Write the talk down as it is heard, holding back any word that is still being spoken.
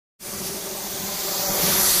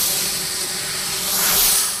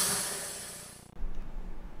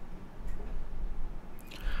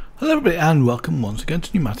Hello everybody and welcome once again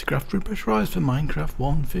to PneumaticCraft Repressurized for Minecraft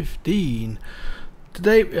 1.15.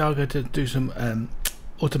 Today we are going to do some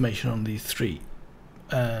automation on these three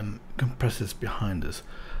compressors behind us,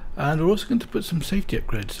 and we're also going to put some safety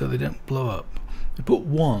upgrades so they don't blow up. We put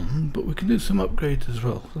one, but we can do some upgrades as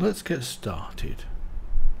well, so let's get started.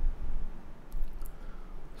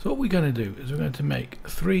 So what we're going to do is we're going to make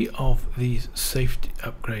 3 of these safety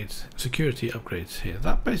upgrades, security upgrades here.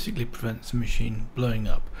 That basically prevents the machine blowing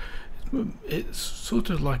up. It's sort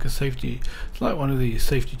of like a safety, it's like one of these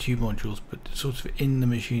safety tube modules, but sort of in the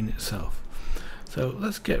machine itself. So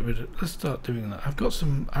let's start doing that. I've got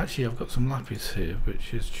some lapis here,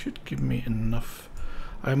 which should give me enough.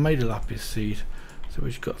 I made a lapis seed, so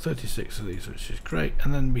we've got 36 of these, which is great,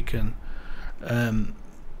 and then we can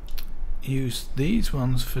use these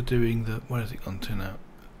ones for doing the, where has it gone to now?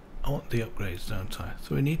 I want the upgrades, don't I?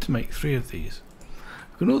 So we need to make 3 of these.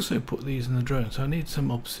 We can also put these in the drone, so I need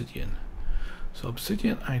some obsidian. So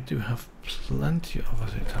obsidian I do have plenty of,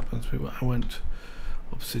 as it happens. I went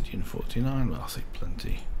obsidian 49, well I'll say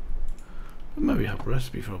plenty. But maybe have a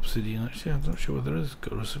recipe for obsidian actually, I'm not sure whether there is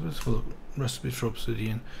got recipes. Well, recipes for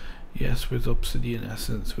obsidian, yes, with obsidian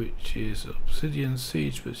essence, which is obsidian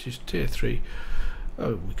seeds, which is tier 3.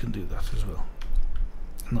 Oh, we can do that as well.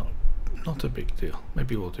 Not a big deal.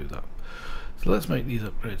 Maybe we'll do that. So let's make these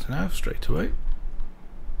upgrades now straight away.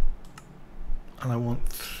 And I want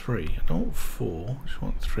 3. I don't want 4. I just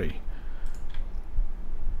want 3.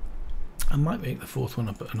 I might make the 4th one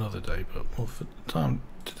up at another day, but well, for the time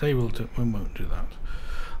today we won't do that.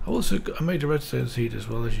 I made a redstone seed as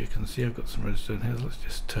well. As you can see, I've got some redstone here. Let's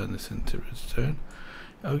just turn this into redstone.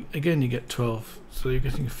 Again, you get 12, so you're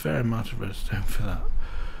getting a fair amount of redstone for that.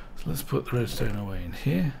 So let's put the redstone away in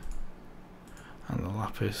here, and the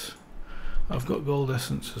lapis. I've got gold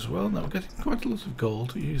essence as well. Now we're getting quite a lot of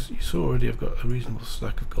gold. You saw already I've got a reasonable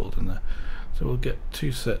stack of gold in there. So we'll get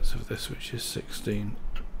 2 sets of this, which is 8,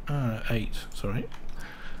 sorry.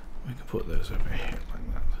 We can put those over here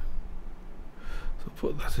like that. So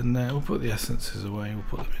we'll put that in there. We'll put the essences away. We'll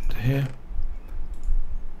put them into here.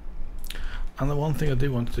 And the one thing I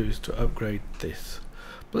do want to do is to upgrade this.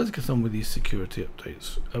 But let's get on with these security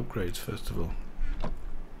upgrades first of all.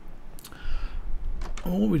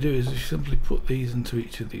 And what we do is we simply put these into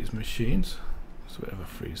each of these machines. There's a bit of a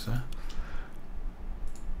freeze there.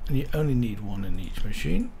 And you only need 1 in each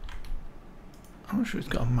machine. I'm not sure it's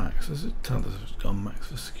got a max. Does it tell us if it's got a max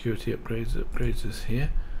for security upgrades? It upgrades is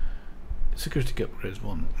here. Security upgrades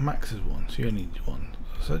 1. Max is 1, so you only need 1.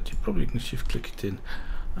 So you probably can shift click it in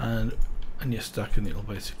and you're stuck, and it'll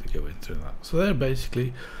basically go in through that. So there,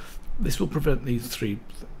 basically, this will prevent these 3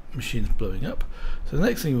 machines blowing up. So the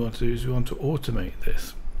next thing we want to do is we want to automate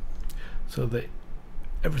this so that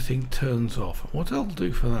everything turns off. And what I'll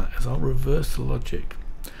do for that is I'll reverse the logic.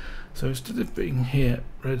 So instead of being here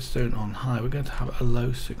redstone on high, we're going to have a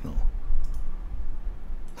low signal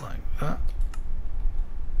like that,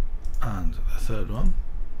 and the third one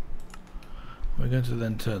we're going to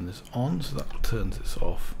then turn this on, so that will turn this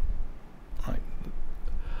off.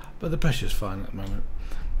 But the pressure's fine at the moment.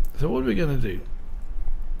 So what we're going to do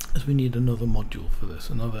is we need another module for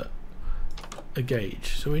this, a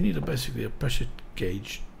gauge. So we need basically a pressure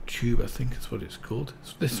gauge tube, I think is what it's called.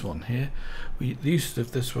 It's this one here. The use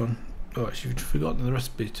of this one, oh actually you've forgotten the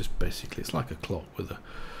recipe. Is just basically it's like a clock with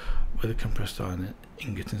a compressed iron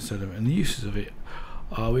ingot instead of it. And the uses of it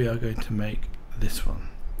are, we are going to make this one.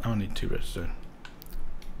 I need 2 redstone.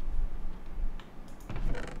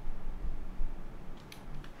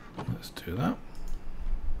 Let's do that.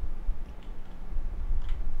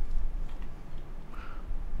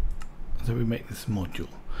 So we make this module.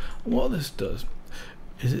 And what this does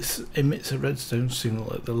is it emits a redstone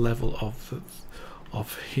signal at the level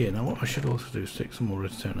of here. Now what I should also do is take some more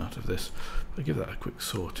redstone out of this. I'll give that a quick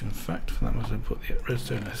sort. In fact, for that I'm going to put the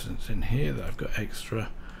redstone essence in here that I've got extra.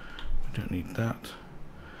 We don't need that.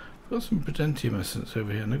 I've got some potentium essence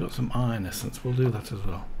over here, and I've got some iron essence. We'll do that as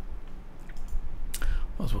well.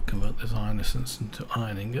 Might as well convert this iron essence into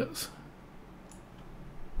iron ingots.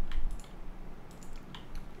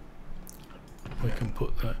 We can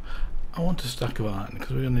put that. I want a stack of iron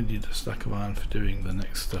because we're going to need a stack of iron for doing the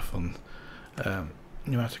next stuff on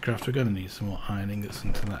PneumaticCraft. We're going to need some more iron ingots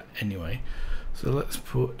into that anyway. So let's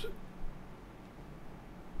put.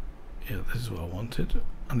 Yeah, this is what I wanted.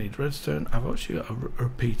 I need redstone. I've actually got a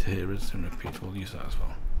repeater here, redstone repeater. We'll use that as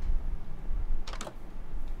well.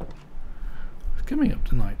 Coming up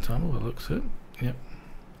to night time, by the looks of it. Yep.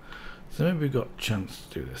 So maybe we've got a chance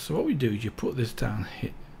to do this. So what we do is you put this down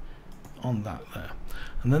here on that there,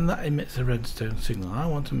 and then that emits a redstone signal. I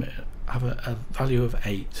want to have a value of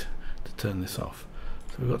 8 to turn this off.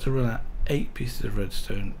 So we've got to run out 8 pieces of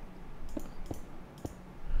redstone.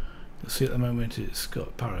 You'll see at the moment it's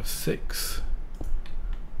got power of 6.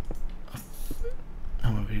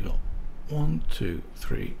 How many have you got? 1, 2,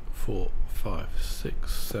 3, 4, 5,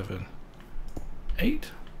 6, 7,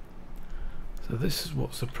 8. So this is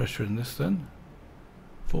what's the pressure in this then?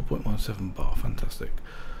 4.17 bar, fantastic.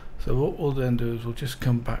 So what we'll then do is we'll just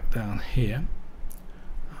come back down here.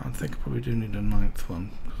 I think I probably do need a 9th one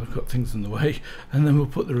because I've got things in the way, and then we'll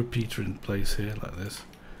put the repeater in place here like this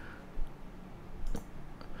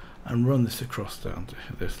and run this across down to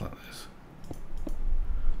this like this,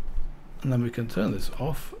 and then we can turn this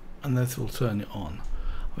off and this will turn it on.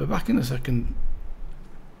 We're back in a second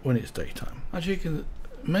when it's daytime. As you can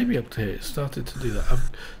maybe up to here it started to do that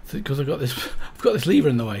because I've got this lever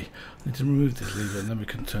in the way. I need to remove this lever and then we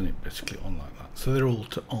can turn it basically on like that, so they're all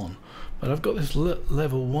on. But I've got this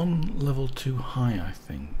level 1, level 2 high, I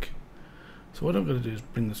think. So what I'm going to do is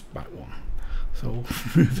bring this back one. So we'll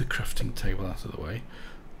move the crafting table out of the way.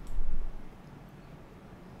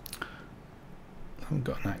 I haven't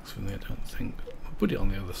got an axe with me, I don't think. I'll put it on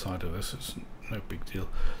the other side of this, it's no big deal.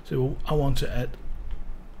 So I want it at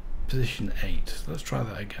position 8. So let's try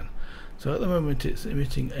that again. So at the moment it's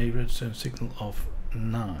emitting a redstone signal of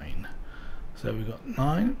 9. So we've got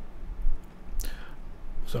 9.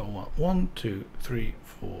 So what? 1, 2, 3,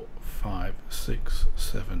 4, 5, 6,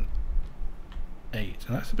 7, 8,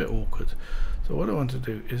 and that's a bit awkward. So what I want to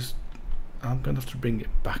do is I'm going to have to bring it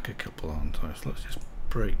back a couple, aren't I? So let's just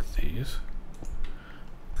break these,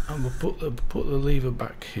 and we'll put the lever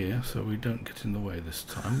back here so we don't get in the way this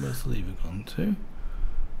time. Where's the lever gone to?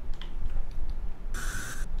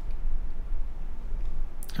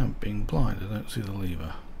 I'm being blind. I don't see the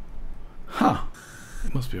lever. Ha!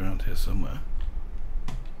 It must be around here somewhere.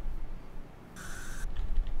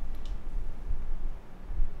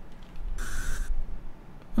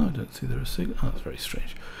 Oh, I don't see there a signal. Oh, that's very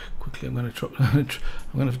strange. Quickly, I'm going to chop down.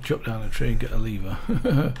 I'm going to chop down a tree and get a lever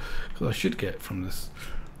because I should get from this.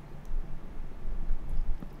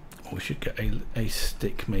 Or we should get a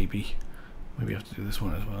stick, maybe. Maybe I have to do this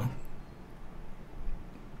one as well.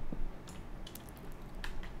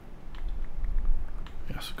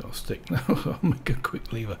 Yes, I've got a stick now. I'll make a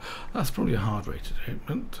quick lever. That's probably a hard way to do it,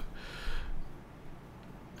 but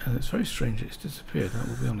and it's very strange. It's disappeared. I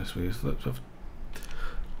will be honest with you. So let's have.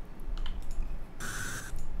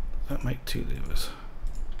 That make 2 levers.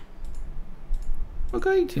 I've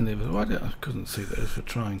got 18 levers. Why did I couldn't see those for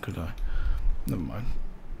trying, could I? Never mind.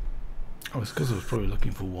 Oh, it's because I was probably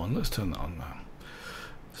looking for 1. Let's turn that on now.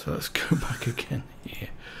 So let's go back again here.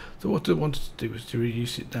 So what I wanted to do was to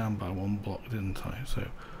reduce it down by 1 block, didn't I? So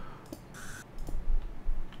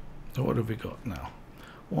what have we got now?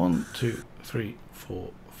 1, 2, 3,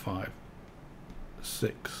 4, 5,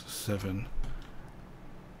 6, 7.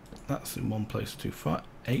 That's in one place. 2, 5,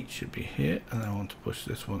 8 should be here, and then I want to push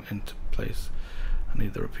this one into place. I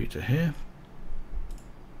need the repeater here,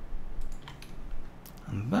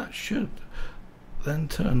 and that should then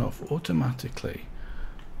turn off automatically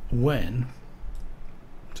when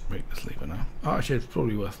to break this lever now. Oh, actually, it's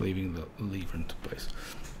probably worth leaving the lever into place.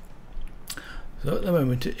 So at the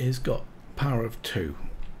moment it is got power of 2,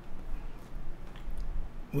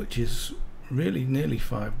 which is really nearly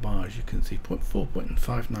 5 bars. You can see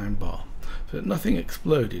 4.59 bar. So nothing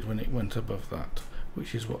exploded when it went above that,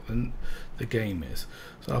 which is what the game is.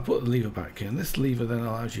 So I'll put the lever back here, and this lever then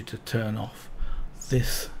allows you to turn off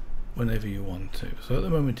this whenever you want to. So at the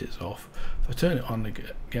moment it's off. If I turn it on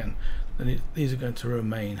again, then these are going to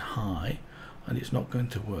remain high and it's not going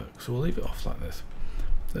to work. So we'll leave it off like this.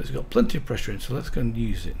 So it's got plenty of pressure in, so let's go and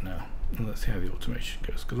use it now, and let's see how the automation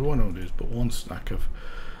goes, because what I want to do is put 1 stack of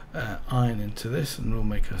iron into this, and we'll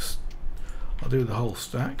make us. I'll do the whole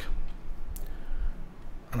stack,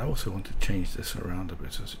 and I also want to change this around a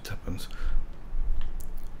bit as it happens,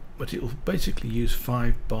 but it will basically use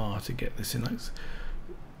 5 bar to get this in. It's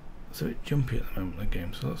a bit jumpy at the moment in the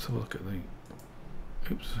game, so let's have a look at the.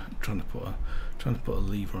 Oops, I'm trying to put a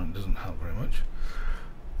lever on. It doesn't help very much.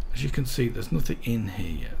 As you can see, there's nothing in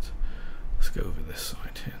here yet. Let's go over this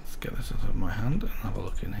side here. Let's get this out of my hand and have a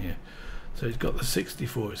look in here. So it's got the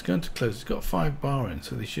 64. It's going to close. It's got 5 bar in,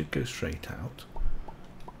 so they should go straight out,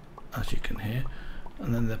 as you can hear.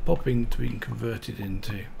 And then they're popping to being converted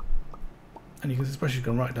into, and you can see it's actually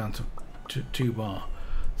gone right down to 2 bar.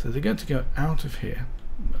 So they're going to go out of here,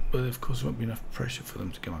 but of course there won't be enough pressure for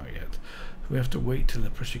them to come out yet. So we have to wait till the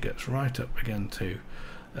pressure gets right up again to.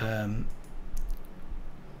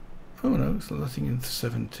 Oh no, it's letting in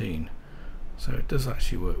 17. So it does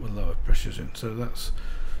actually work with lower pressures in. So there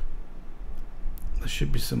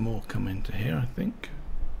should be some more come into here, I think.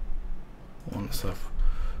 Once I've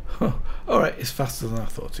Alright, it's faster than I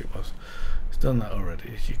thought it was. It's done that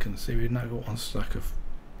already. As you can see, we've now got one stack of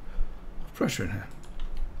pressure in here.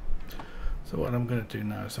 So what I'm going to do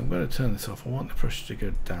now is I'm going to turn this off. I want the pressure to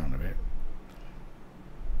go down a bit.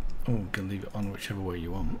 Oh, we can leave it on whichever way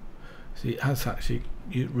you want. See, it has actually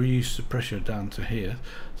reduced the pressure down to here.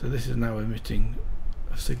 So this is now emitting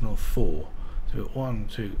a signal 4. So 1,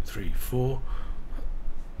 2, 3, 4.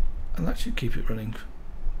 And that should keep it running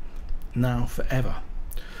now forever.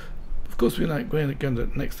 Of course, the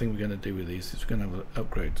next thing we're going to do with these is we're going to have an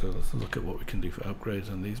upgrade. So let's look at what we can do for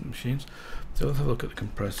upgrades on these machines. So let's have a look at the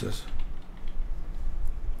compressors.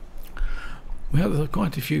 We have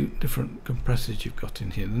quite a few different compressors you've got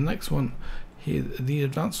in here. The next one here, the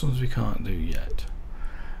advanced ones we can't do yet.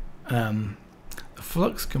 The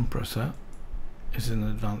flux compressor is an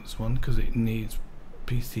advanced one because it needs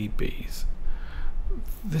PCBs.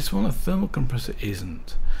 This one, a thermal compressor,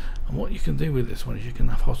 isn't. And what you can do with this one is you can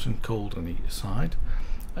have hot and cold on each side.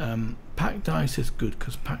 Packed ice is good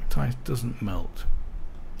because packed ice doesn't melt.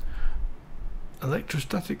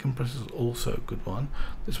 Electrostatic compressor is also a good one.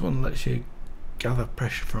 This one lets you gather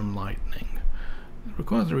pressure from lightning. It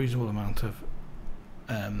requires a reasonable amount of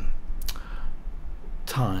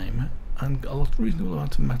time and a reasonable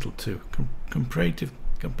amount of metal too. Comparative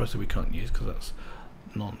compressor we can't use because that's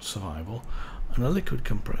non-survival, and a liquid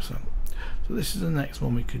compressor. So this is the next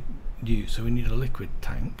one we could use. So we need a liquid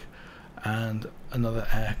tank and another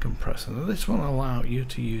air compressor. Now this one will allow you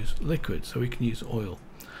to use liquid, so we can use oil.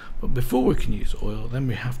 But before we can use oil, then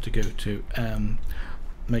we have to go to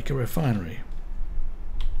make a refinery.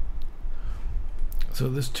 So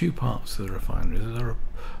there's two parts to the refinery. There's a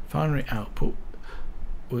refinery output,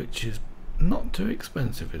 which is not too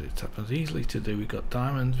expensive. It happens easily to do. We've got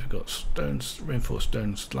diamonds, we've got stones, reinforced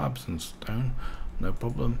stone slabs and stone, no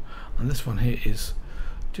problem. And this one here is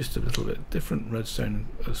just a little bit different. Redstone,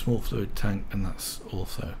 a small fluid tank, and that's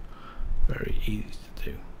also very easy to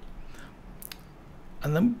do.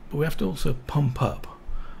 And then we have to also pump up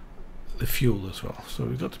the fuel as well. So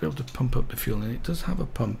we've got to be able to pump up the fuel, and it does have a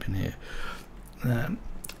pump in here. And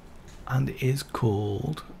it is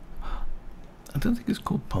called, I don't think it's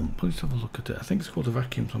called pump. Let's have a look at it. I think it's called a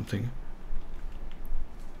vacuum something.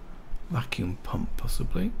 Vacuum pump,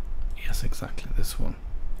 possibly. Yes, exactly, this one.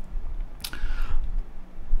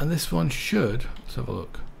 And this one should, let's have a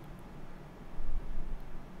look.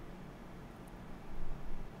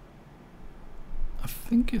 I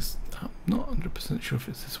think it's, I'm not 100% sure if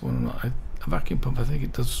it's this one or not. A vacuum pump, I think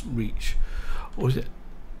it does reach. Or is it?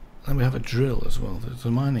 Then we have a drill as well. There's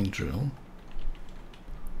a mining drill.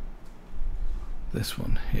 This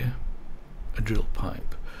one here, a drill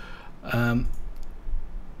pipe.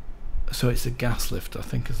 So it's a gas lift, I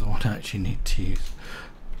think, is the one I actually need to use.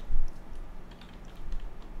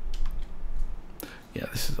 Yeah,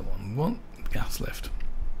 this is the one we want, gas lift.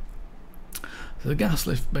 So the gas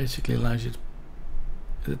lift basically allows you to,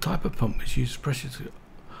 the type of pump which uses pressure to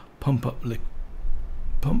pump up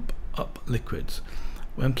liquids.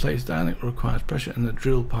 When placed down, it requires pressure and the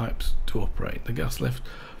drill pipes to operate. The gas lift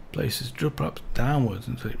places drill pipes downwards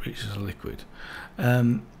until it reaches a liquid.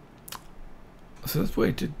 So that's the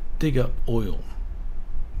way to dig up oil,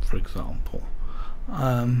 for example.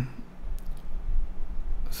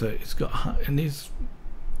 So it needs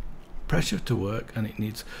pressure to work, and it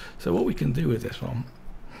needs. So what we can do with this one,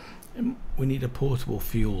 we need a portable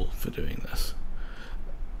fuel for doing this.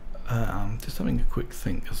 Just having a quick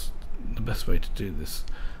think is the best way to do this.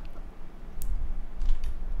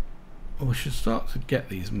 Well, we should start to get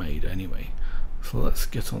these made anyway. So let's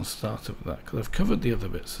get on started with that, because I've covered the other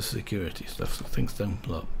bits of security stuff so things don't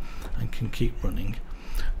blow up and can keep running.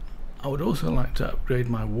 I would also like to upgrade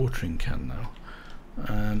my watering can now.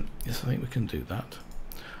 Yes, I think we can do that.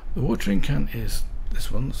 The watering can is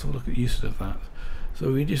this one. Let's have a look at the uses of that.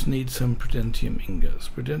 So we just need some prudentium ingots.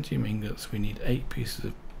 Prudentium ingots, we need 8 pieces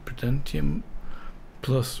of prudentium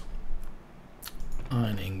plus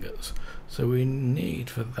iron ingots. So we need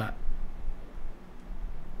for that,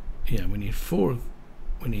 yeah, we need 4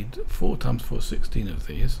 times 4, 16 of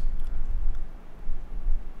these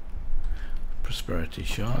prosperity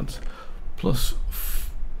shards plus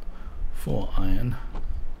 4 iron,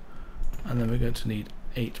 and then we're going to need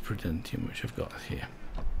 8 prudentium, which I've got here.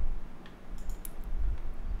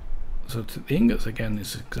 So the ingots again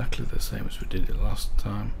is exactly the same as we did it last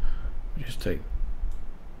time. We just take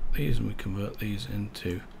these and we convert these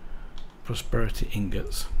into prosperity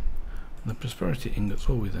ingots. And the prosperity ingots,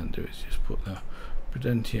 all we then do is just put the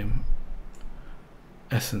prudentium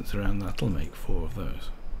essence around that. That'll make 4 of those.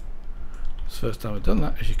 It's the first time I've done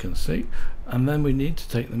that, as you can see. And then we need to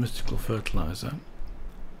take the mystical fertilizer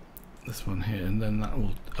this one here, and then that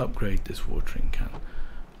will upgrade this watering can.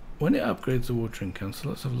 When it upgrades the watering can, so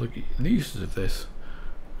let's have a look at the uses of this,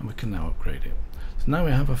 and we can now upgrade it. So now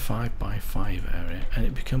we have a 5x5 area, and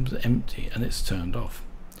it becomes empty and it's turned off.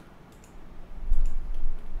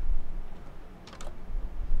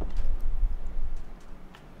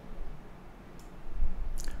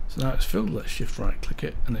 So now it's filled. Let's shift right click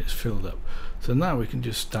it and it's filled up. So now we can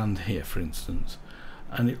just stand here, for instance,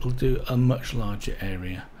 and it will do a much larger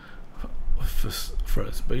area for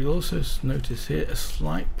us. But you'll also notice here a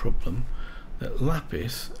slight problem, that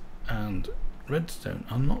lapis and redstone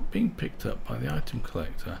are not being picked up by the item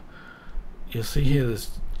collector. You'll see here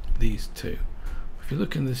there's these two. If you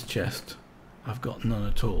look in this chest, I've got none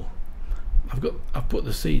at all. I've put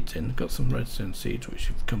the seeds in, got some redstone seeds which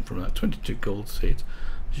have come from that, 22 gold seeds.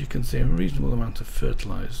 As you can see, a reasonable amount of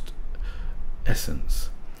fertilized essence.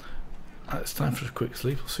 It's time for a quick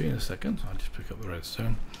sleep. I'll see you in a second. I'll just pick up the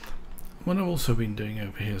redstone. What I've also been doing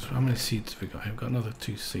over here is, how many seeds have we got? I've got another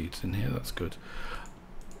 2 seeds in here. That's good.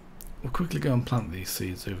 We'll quickly go and plant these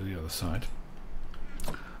seeds over the other side.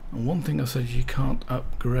 And one thing I said is you can't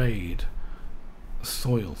upgrade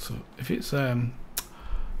soil. So if it's in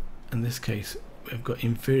this case we've got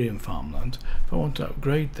inferium farmland, if I want to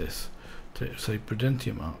upgrade this to say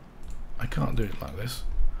Prudentium, I can't do it like this.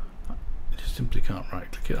 I just simply can't right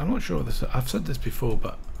click it. I'm not sure of this. I've said this before,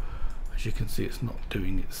 but as you can see, it's not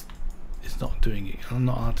doing it. It's not doing it. I'm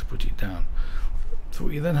not allowed to put it down. So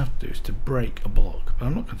what you then have to do is to break a block, but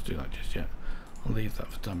I'm not going to do that just yet. I'll leave that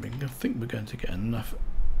for time being. I think we're going to get enough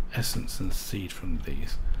essence and seed from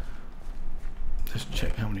these. Just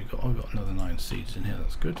check how many we've got. Oh, we've got another 9 seeds in here.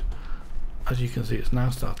 That's good. As you can see, it's now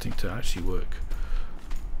starting to actually work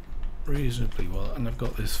reasonably well, and I've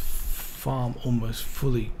got this farm almost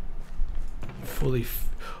fully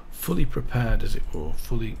prepared, as it were,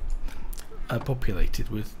 fully populated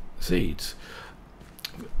with seeds.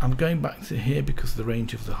 I'm going back to here because the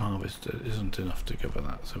range of the harvester isn't enough to cover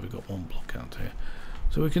that, so we've got 1 block out here.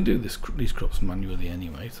 So we can do these crops manually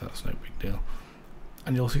anyway, so that's no big deal.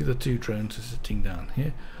 And you'll see the 2 drones are sitting down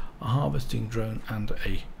here, a harvesting drone and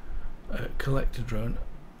a collector drone.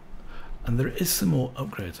 And there is some more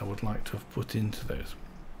upgrades I would like to have put into those.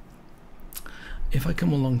 If I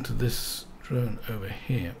come along to this drone over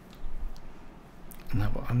here,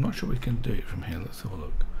 now I'm not sure we can do it from here. Let's have a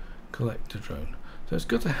look. Collector drone. So it's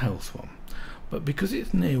got a health one, but because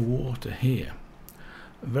it's near water here,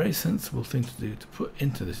 a very sensible thing to do to put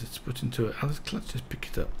into this is to put into it. Let's just pick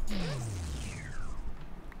it up.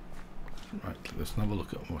 Right click this and have a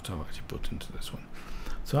look at what I've actually put into this one.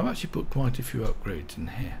 So I've actually put quite a few upgrades in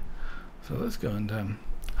here. So let's go and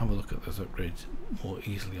have a look at those upgrades more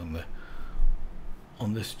easily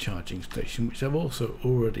on this charging station, which I've also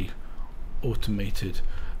already automated.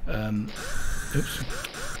 Oops.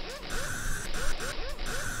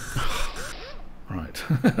 Right.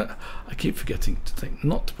 I keep forgetting to think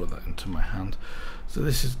not to put that into my hand. So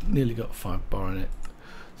this has nearly got 5 bar in it.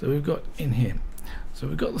 So we've got in here. So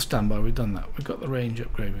we've got the standby, we've done that. We've got the range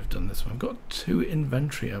upgrade, we've done this one. We've got 2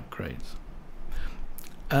 inventory upgrades.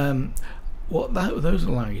 What those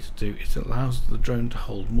allow you to do is it allows the drone to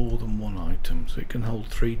hold more than 1 item. So it can hold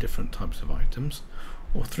 3 different types of items,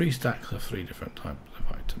 or 3 stacks of 3 different types of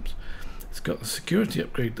items. It's got the security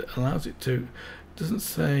upgrade that allows it to, doesn't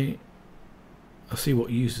say, I'll see what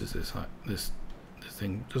uses this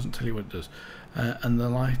thing, doesn't tell you what it does. And the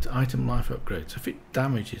item life upgrade. So if it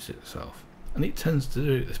damages itself, and it tends to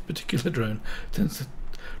do it, this particular drone tends to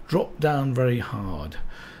drop down very hard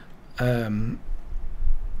and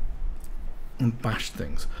bash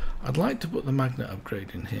things. I'd like to put the magnet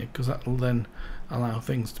upgrade in here because that will then allow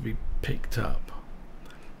things to be picked up.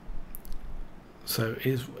 So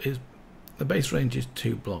the base range is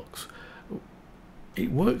 2 blocks.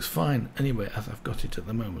 It works fine anyway as I've got it at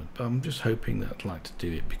the moment, but I'm just hoping that I'd like to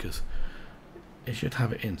do it because it should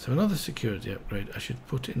have it in. So another security upgrade, I should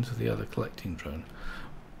put it into the other collecting drone,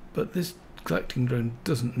 but this collecting drone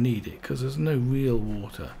doesn't need it because there's no real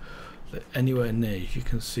water anywhere near. As you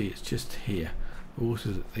can see, it's just here. The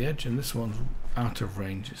water's at the edge, and this one's out of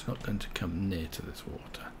range. It's not going to come near to this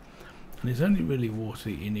water, and it's only really water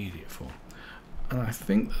that you need it for. And I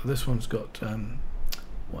think that this one's got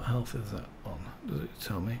what health is that on? Does it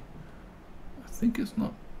tell me? I think it's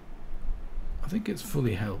not. I think it's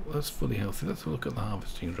fully healthy. That's fully healthy. Let's have a look at the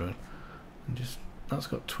harvesting drone, and just that's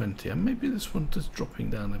got 20, and maybe this one just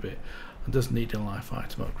dropping down a bit and does need a life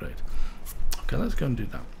item upgrade. Okay, let's go and do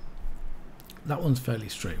that. That one's fairly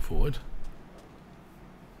straightforward,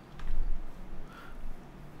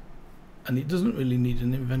 and it doesn't really need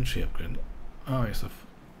an inventory upgrade. Oh yes, I've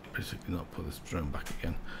basically not put this drone back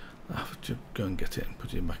again. I have to go and get it and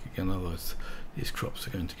put it back again, otherwise these crops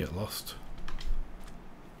are going to get lost.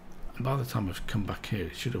 And by the time I've come back here,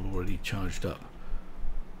 it should have already charged up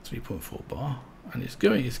 3.4 bar, and it's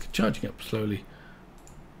charging up slowly.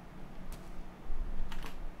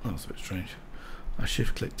 Oh, that's a bit strange. I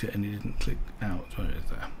shift clicked it and it didn't click out. Where is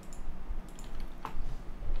there?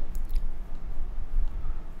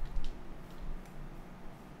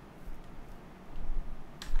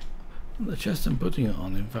 The chest I'm putting it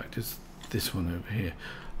on, in fact, is this one over here.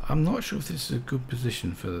 I'm not sure if this is a good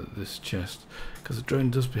position for this chest, because the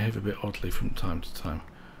drone does behave a bit oddly from time to time.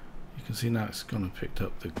 You can see now it's gone and picked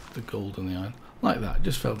up the gold and the iron. Like that, it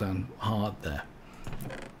just fell down hard there.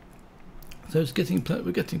 So it's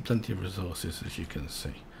we're getting plenty of resources, as you can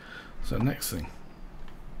see. So next thing,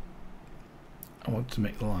 I want to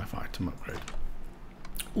make the life item upgrade.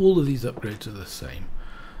 All of these upgrades are the same.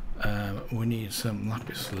 We need some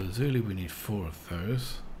lapis lazuli, we need 4 of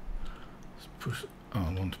those. Let's push, oh,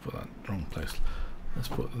 I want to put that wrong place. Let's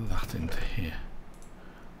put that into here.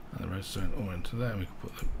 And the redstone ore into there, we can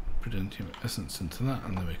put the prudentium essence into that,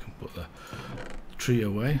 and then we can put the tree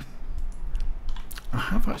away. I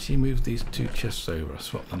have actually moved these 2 chests over, I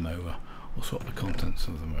swapped them over, or swapped the contents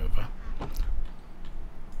of them over.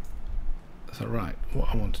 So right, what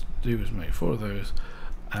I want to do is make 4 of those.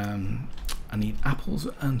 I need apples,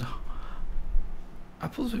 and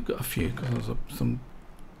apples we've got a few because there's some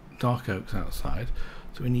dark oaks outside,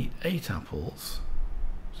 so we need 8 apples.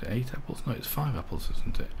 Is it 8 apples? No, it's 5 apples,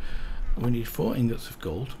 isn't it? We need 4 ingots of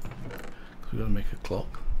gold because we've got to make a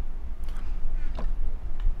clock.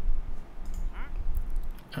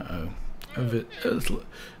 A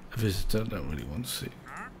visitor. I don't really want to see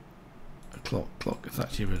a clock. It's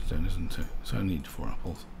actually a redstone, isn't it? So I need 4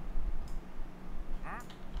 apples.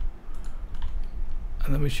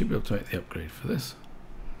 And then we should be able to make the upgrade for this.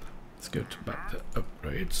 Let's go back to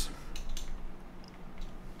upgrades.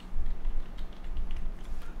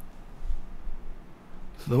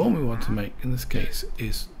 So the one we want to make in this case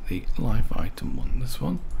is the life item one, this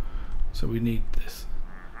one. So we need this.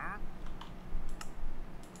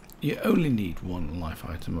 You only need 1 life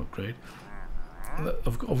item upgrade.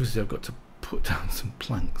 Obviously I've got to put down some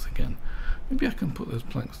planks again. Maybe I can put those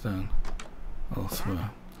planks down elsewhere.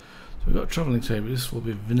 So we've got a travelling table. This will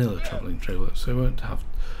be a vanilla travelling table, so we won't have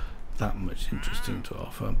that much interesting to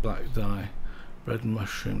offer. Black dye, red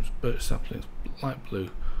mushrooms, birch saplings, light blue,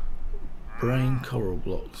 brain coral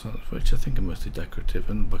blocks, which I think are mostly decorative,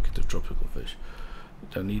 and a bucket of tropical fish. We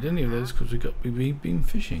don't need any of those because we've been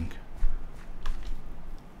fishing.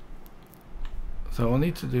 So I'll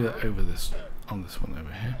need to do that over this, on this one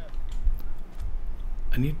over here.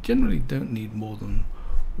 And you generally don't need more than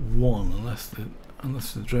 1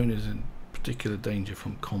 unless the drone is in particular danger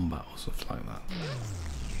from combat or stuff like that.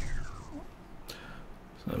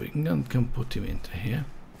 So we can come put him into here.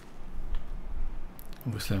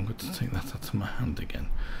 Obviously I'm going to take that out of my hand again.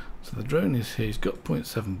 So the drone is here, he's got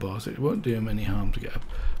 0.7 bars, so it won't do him any harm to get a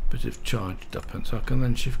bit of charged up, and so I can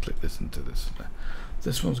then shift click this into this.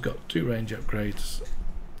 This one's got 2 range upgrades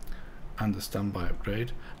and a standby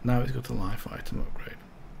upgrade. Now it's got a life item upgrade.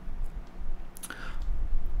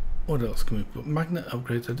 What else can we put? Magnet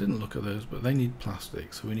upgrades, I didn't look at those, but they need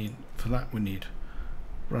plastic, so for that we need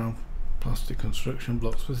brown plastic construction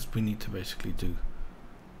blocks. For this we need to basically do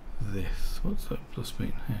this. What's that plus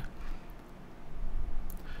mean here?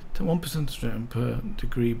 To 1% strength per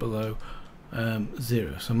degree below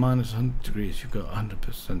 0, so minus 100 degrees you've got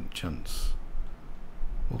 100% chance.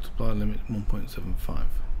 Multiply limit 1.75,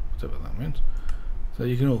 whatever that means. So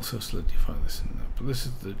you can also solidify this in there, but this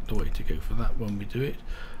is the way to go for that when we do it.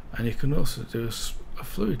 And you can also do a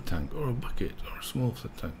fluid tank or a bucket or a small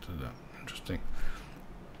fluid tank to do that. Interesting.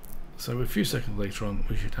 So a few seconds later on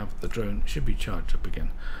we should have the drone, should be charged up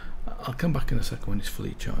again. I'll come back in a second when it's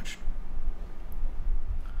fully charged.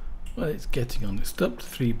 Well, it's getting on, it's up to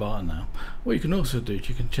 3 bar now. What you can also do is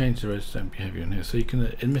you can change the redstone behavior in here, so you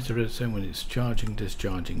can emit a redstone when it's charging,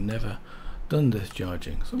 discharging, never done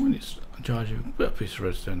discharging. So when it's charging, put a piece of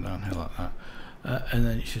redstone down here like that. And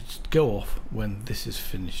then it should go off when this is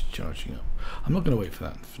finished charging up. I'm not going to wait for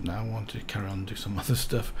that for now. I want to carry on and do some other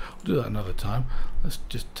stuff. We'll do that another time. Let's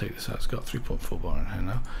just take this out. It's got 3.4 bar in here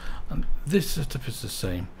now, and this setup is the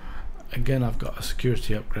same. Again, I've got a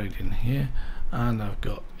security upgrade in here, and I've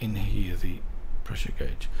got in here the pressure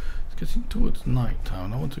gauge. It's getting towards night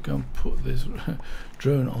time. I want to go and put this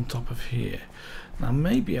drone on top of here. Now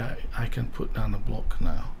maybe I can put down a block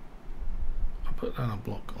now. I'll put down a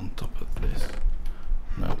block on top of this.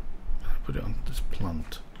 No, I put it on this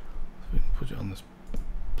plant. So we can put it on this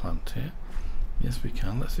plant here. Yes, we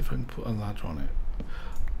can. Let's see if I can put a ladder on it.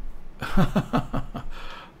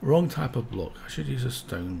 Wrong type of block. I should use a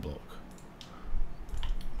stone block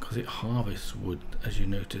because it harvests wood. As you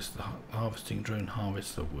notice, the harvesting drone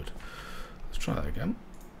harvests the wood. Let's try that again.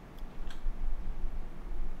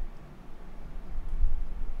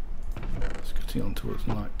 It's getting on towards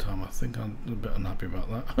night time. I think I'm a bit unhappy about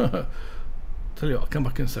that. Tell you what, I'll come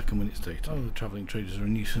back in a second when it's daytime. Oh, the travelling traders are a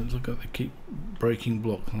nuisance. Look at they keep breaking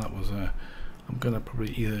blocks, and that was I'm going to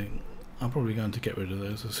probably I'm probably going to get rid of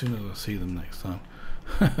those as soon as I see them next time.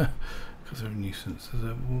 Because they're a nuisance.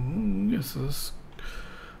 Yes,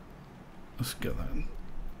 let's get that.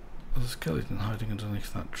 There's a skeleton hiding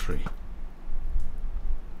underneath that tree.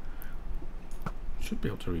 Should be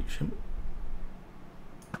able to reach him.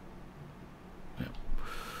 Yep.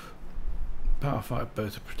 Power 5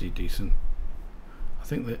 bows are pretty decent. I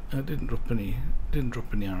think that I didn't drop any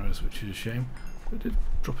arrows, which is a shame. But I did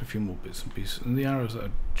drop a few more bits and pieces, and the arrows that I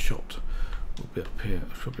shot will be up here.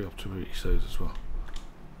 I should be able to reach those as well.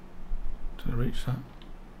 Did I reach that?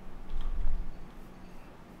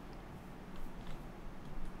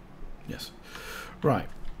 Yes. Right.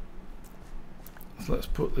 So let's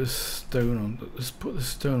put this stone on. Let's put this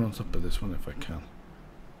stone on top of this one if I can.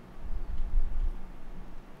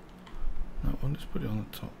 That one. Let's put it on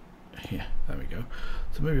the top. Here. There we go.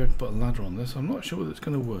 So maybe I can put a ladder on this. I'm not sure whether it's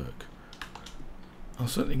going to work. I'll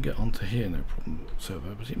certainly get onto here, no problem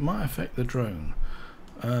whatsoever, but it might affect the drone.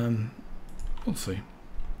 We'll see.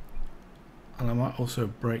 And I might also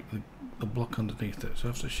break the block underneath it, so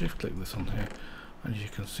I have to shift click this on here, and as you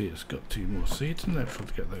can see it's got 2 more seeds in there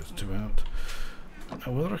to get those 2 out.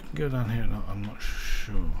 Now whether I can go down here or not, I'm not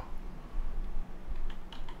sure.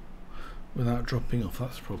 Without dropping off,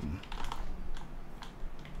 that's the problem.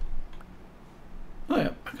 Oh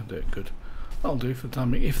yeah, I can do it, good. That'll do for the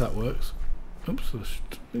timing, if that works. Oops,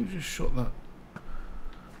 I just shot that.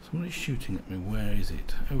 Somebody's shooting at me. Where is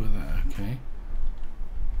it? Over there, okay.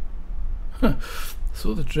 Huh.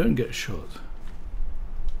 Saw the drone get shot.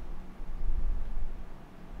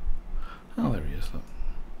 Oh, there he is, look.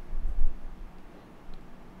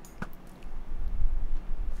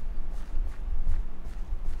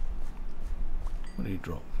 What did he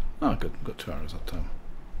drop? Oh, good, got 2 arrows that time.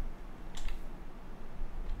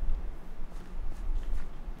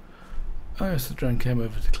 Oh yes, the drone came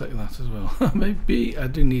over to collect that as well. Maybe I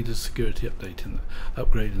do need a security update in that,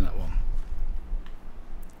 upgrade in that one.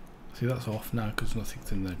 See, that's off now because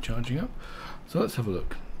nothing's in there charging up. So let's have a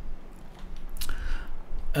look.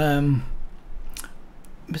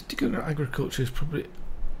 Mystical agriculture is probably.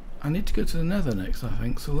 I need to go to the Nether next, I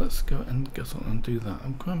think. So let's go and get on and do that.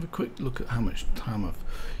 I'm going to have a quick look at how much time I've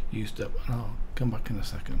used up, and I'll come back in a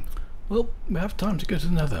second. Well, we have time to go to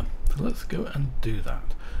the Nether, so let's go and do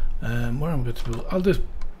that. Where I'm going to build, I'll just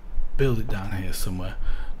build it down here somewhere.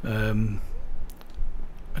 I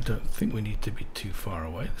don't think we need to be too far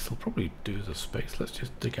away. This will probably do as a space. Let's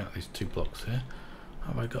just dig out these 2 blocks here.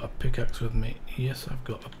 Have I got a pickaxe with me? Yes, I've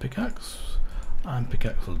got a pickaxe, and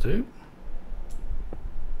pickaxe will do.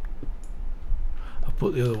 I'll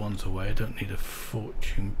put the other ones away. I don't need a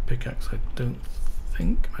fortune pickaxe, I don't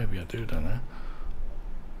think. Maybe I do, don't know.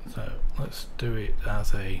 So let's do it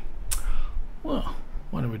as a, well,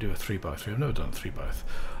 why don't we do a 3x3? I've never done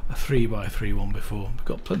a 3x3 one before. We've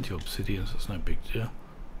got plenty of obsidian, so it's no big deal.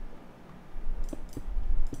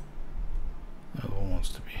 The other one wants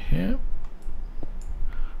to be here.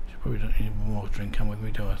 Probably don't need more drink can with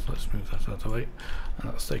me, do I? So let's move that out of the way.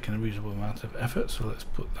 And that's taken a reasonable amount of effort, so let's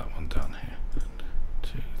put that one down here.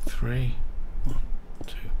 2, 3. 1,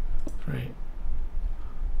 2, 3.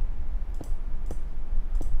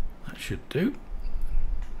 That should do.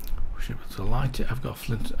 We should be able to light it. I've got a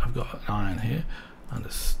flint, I've got an iron here, and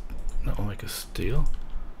that will make a steel.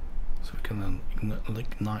 So we can then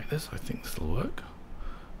ignite this. I think this will work.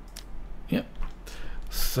 Yep.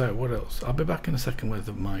 So what else? I'll be back in a second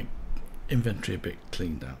with my inventory a bit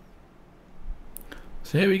cleaned out.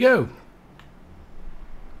 So here we go.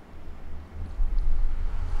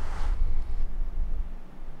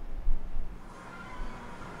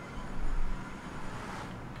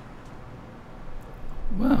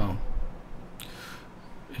 Well,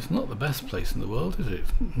 it's not the best place in the world, is it?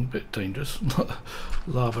 A bit dangerous.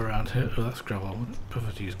 Lava around here. Oh, that's gravel. I would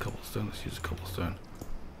prefer to use cobblestone. Let's use cobblestone.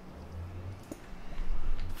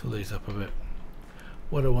 Fill these up a bit.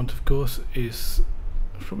 What I want, of course, is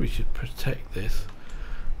I probably should protect this.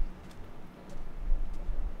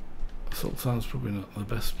 Salt sand's probably not the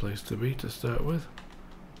best place to be to start with.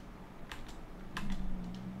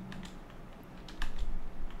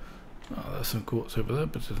 Oh, there's some quartz over there,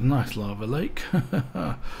 but it's a nice lava lake.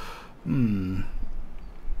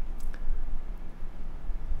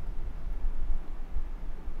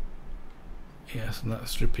 Yes, and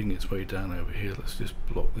that's stripping its way down over here. Let's just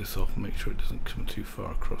block this off and make sure it doesn't come too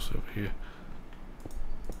far across over here.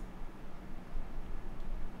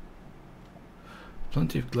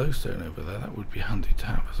 Plenty of glowstone over there, that would be handy to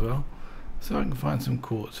have as well. So I can find some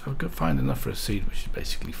quartz. If I could find enough for a seed, which is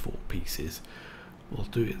basically 4 pieces, we'll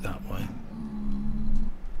do it that way.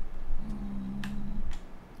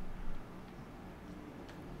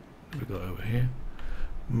 What have we got over here?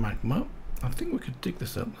 Magma. I think we could dig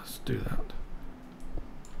this up. Let's do that.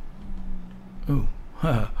 Oh,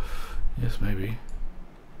 yes, maybe.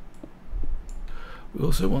 We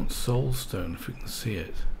also want soulstone, if we can see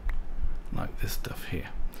it, like this stuff here.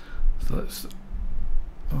 So let's.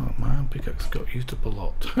 Oh, my iron pickaxe got used up a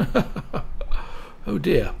lot. Oh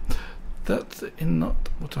dear, that's not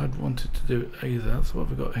what I'd wanted to do either. That's what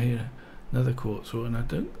we've got here. Another quartz ore, and I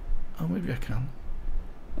don't. Oh, maybe I can.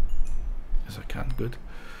 Yes, I can. Good.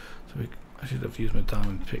 So I should have used my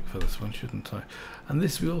diamond pick for this one, shouldn't I? And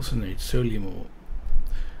this we also need soulium ore.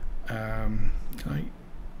 Can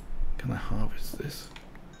I harvest this?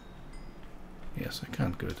 Yes, I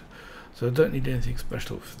can. Good. So I don't need anything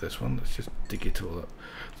special for this one. Let's just dig it all up.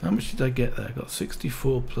 So how much did I get there? I got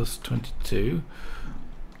 64 plus 22,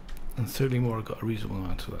 and soulium ore I got a reasonable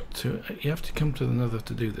amount of that. So you have to come to the Nether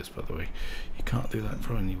to do this, by the way. You can't do that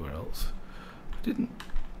from anywhere else. I didn't.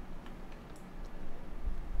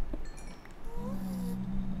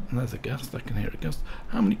 And there's a ghast, I can hear a ghast.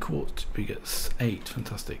 How many quartz did we get? 8,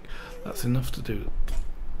 fantastic. That's enough to do.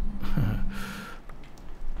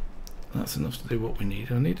 That's enough to do what we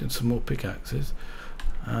need. I needed some more pickaxes,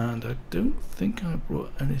 and I don't think I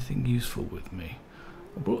brought anything useful with me.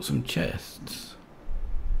 I brought some chests.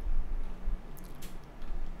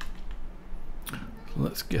 So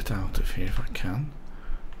let's get out of here if I can.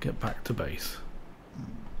 Get back to base.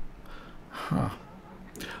 Oh,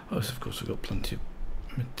 so of course we've got plenty of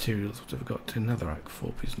materials. What have we got? Netherrack,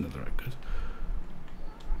 4 pieces of netherrack, good.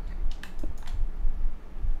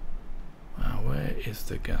 Where is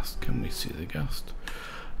the ghast? Can we see the ghast?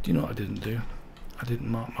 Do you know what I didn't do? I didn't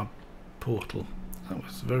mark my portal. That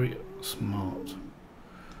was very smart.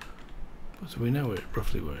 But we know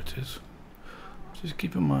roughly where it is. Just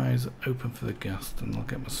keeping my eyes open for the ghast, and I'll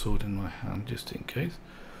get my sword in my hand just in case.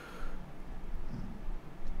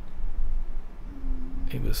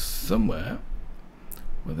 It was somewhere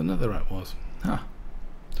where the netherrack was. Ha!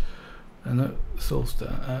 And no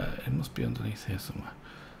soulstone. It must be underneath here somewhere.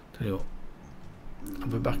 Tell you what, I'll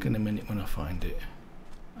be back in a minute when I find it.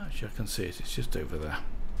 Actually, I can see it. It's just over there.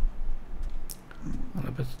 And I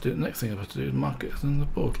better do. The next thing I better do is mark it in the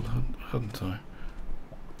portal, hadn't I?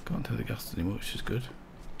 Can't hear the ghast anymore, which is good.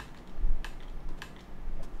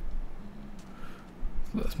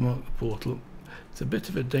 So let's mark the portal. It's a bit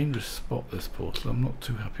of a dangerous spot, this portal. I'm not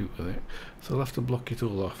too happy with it, so I'll have to block it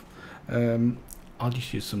all off. I'll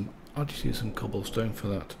just use some cobblestone for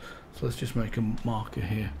that. So let's just make a marker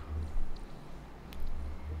here.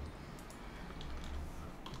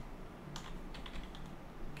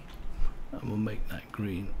 And we'll make that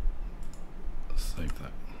green. Save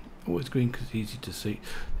that. Always green because it's easy to see,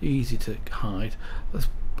 easy to hide. I've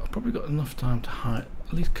probably got enough time to hide,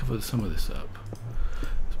 at least cover some of this up.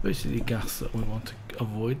 It's basically gas that we want to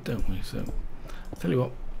avoid, don't we? So I'll tell you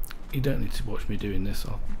what, you don't need to watch me doing this.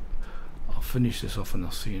 I'll finish this off and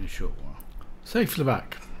I'll see you in a short while. Safely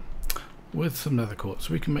back with some nether quartz.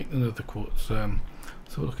 So we can make the nether quartz. So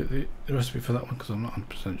we'll look at the recipe for that one because I'm not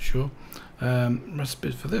 100% sure.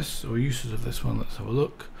 Recipes for this, or uses of this one, let's have a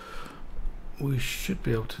look. We should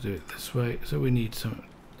be able to do it this way. So we need some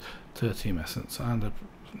tertium essence, and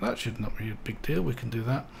that should not be a big deal. We can do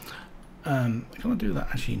that. Can I do that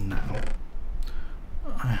actually now?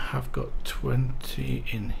 I have got 20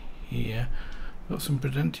 in here. I've got some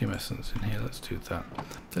prudentium essence in here. Let's do that.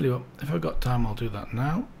 Tell you what, if I've got time, I'll do that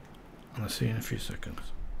now, and I'll see you in a few seconds.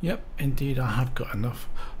 Yep, indeed I have got enough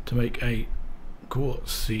to make a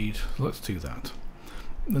quartz seed. So let's do that.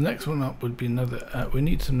 The next one up would be another. We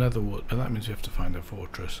need some nether wood, but that means we have to find a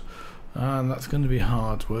fortress, and that's going to be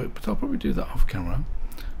hard work. But I'll probably do that off camera.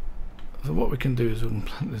 So what we can do is we can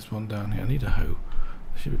plant this one down here. I need a hoe.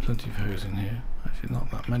 There should be plenty of hoes in here. Actually, not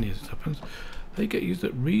that many as it happens. They get used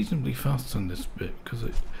up reasonably fast on this bit because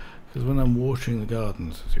when I'm watering the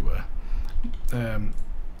gardens, as it were.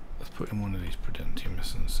 Let's put in one of these prudentium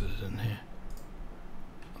essences in here.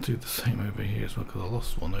 I'll do the same over here as well because I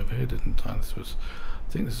lost one over here, didn't I?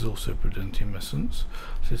 I think this is also prudentium essence.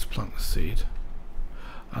 So let's plant the seed.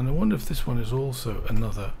 And I wonder if this one is also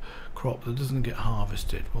another crop that doesn't get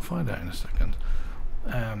harvested. We'll find out in a second.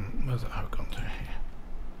 Where's that hoe gone to here?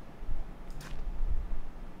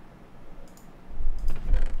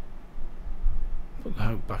 Put the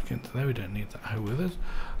hoe back into there, we don't need that hoe with us.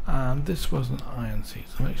 And this was an iron seed,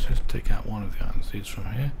 so let's just take out one of the iron seeds from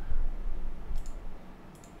here.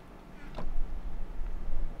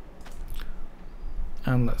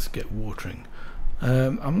 And let's get watering.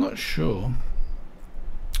 I'm not sure.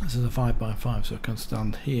 This is a 5x5, so I can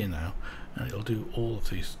stand here now and it'll do all of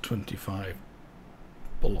these 25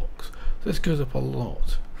 blocks. This goes up a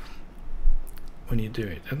lot when you do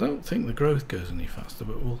it. I don't think the growth goes any faster,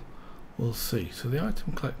 but we'll see. So the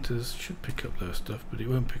item collectors should pick up their stuff, but it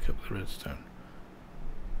won't pick up the redstone.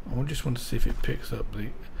 I just want to see if it picks up the,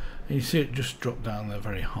 and you see it just drop down there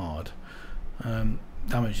very hard.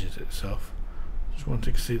 Damages itself. Just want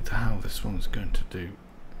to see how this one's going to do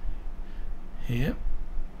here.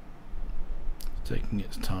 It's taking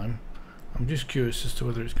its time. I'm just curious as to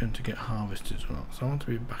whether it's going to get harvested or not, so I want to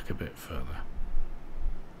be back a bit further.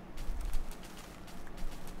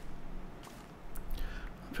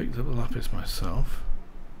 I picked up the lapis myself.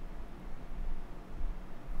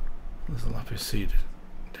 There's a lapis seed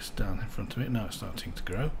just down in front of me. Now it's starting to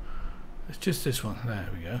grow. It's just this one. There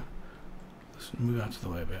we go. Let's move out of the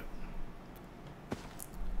way a bit.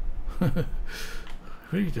 I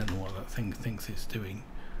really don't know what that thing thinks it's doing.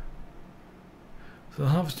 So the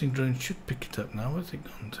harvesting drone should pick it up now. Where's it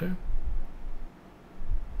gone to?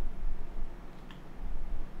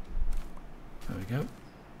 There we go.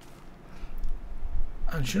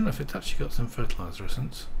 And sure enough, it's actually got some fertilizer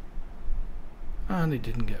essence. And it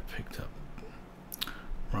didn't get picked up.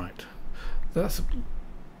 Right. That's a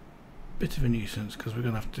bit of a nuisance because we're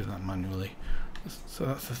going to have to do that manually. So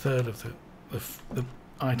that's a third of the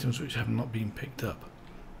items which have not been picked up.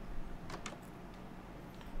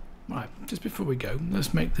 Right, just before we go,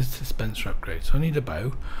 let's make this dispenser upgrade. So I need a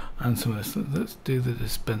bow and some of this. Let's do the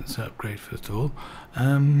dispenser upgrade first of all.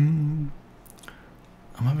 I'm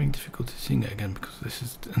having difficulty seeing it again because this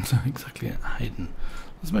is not exactly hidden.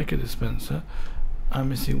 Let's make a dispenser. I'm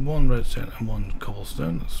missing one redstone and one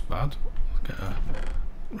cobblestone. That's bad. Let's get a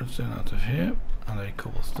redstone out of here and a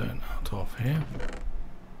cobblestone out of here.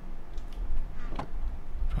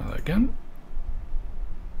 Try that again.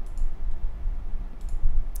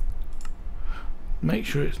 Make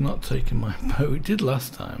sure it's not taking my bow. It did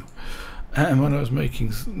last time. And when I was making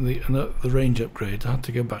the range upgrade, I had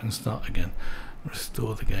to go back and start again,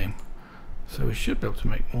 restore the game. So we should be able to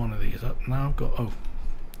make one of these up. Now I've got, so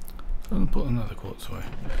I'm going to put another quartz away.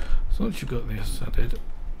 So once you've got this added,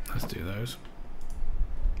 let's do those.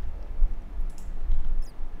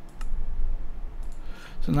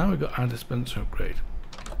 So now we've got our dispenser upgrade.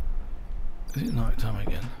 Is it night time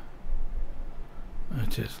again?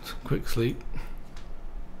 It is. Quick sleep.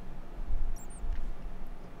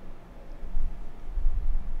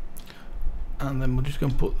 And then we're just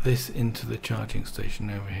going to put this into the charging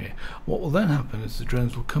station over here. What will then happen is the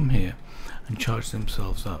drones will come here and charge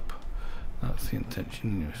themselves up. That's the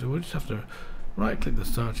intention anyway. So we'll just have to right click the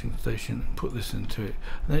charging station and put this into it.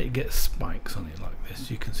 And then it gets spikes on it like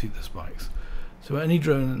this. You can see the spikes. So any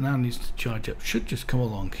drone that now needs to charge up should just come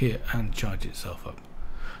along here and charge itself up.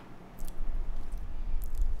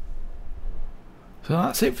 So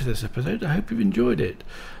that's it for this episode. I hope you've enjoyed it.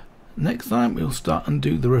 Next time we'll start and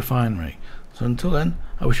do the refinery. So until then,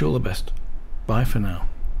 I wish you all the best. Bye for now.